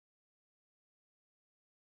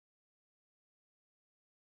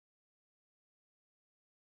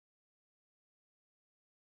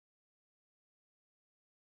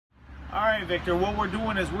right, Victor, what we're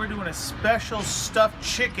doing is we're doing a special stuffed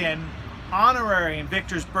chicken honorary in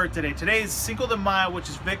Victor's birthday. Today is Cinco de Mayo, which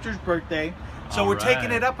is Victor's birthday. So we're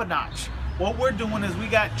taking it up a notch. What we're doing is we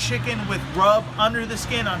got chicken with rub under the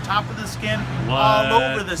skin, on top of the skin, all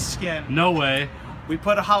over the skin. No way. We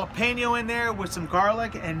put a jalapeno in there with some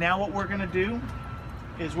garlic, and now what we're gonna do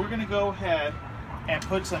is we're gonna go ahead and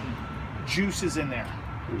put some juices in there.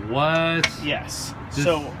 What? Yes.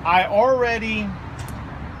 So I already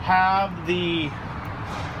have the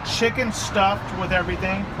chicken stuffed with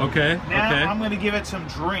everything. Okay. Now I'm gonna give it some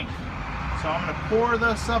drink. So I'm gonna pour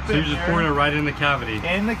this up in there. So you're just pouring it right in the cavity.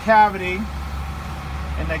 In the cavity.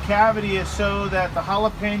 And the cavity is so that the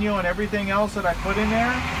jalapeno and everything else that I put in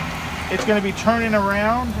there, it's gonna be turning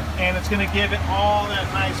around and it's gonna give it all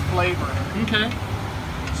that nice flavor. Okay.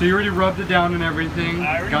 So you already rubbed it down and everything.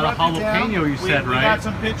 Got a jalapeno, you said, right? We got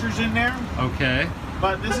some pictures in there. Okay.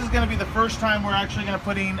 But this is going to be the first time we're actually going to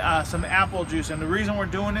put in some apple juice. And the reason we're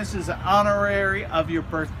doing this is an honorary of your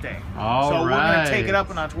birthday. So we're going to take it up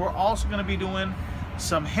a notch. We're also going to be doing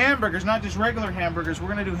some hamburgers, not just regular hamburgers. We're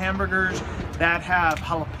going to do hamburgers that have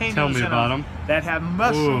jalapenos in them, that have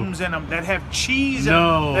mushrooms in them, that have cheese in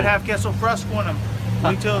them, that have queso fresco in them.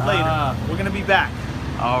 Wait till later. We're going to be back.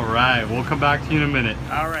 All right, we'll come back to you in a minute.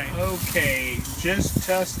 All right. Okay, just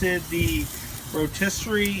tested the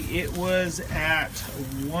rotisserie. It was at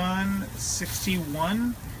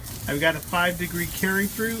 161. I've got a 5-degree carry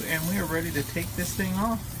through, and we are ready to take this thing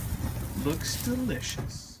off. Looks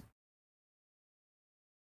delicious.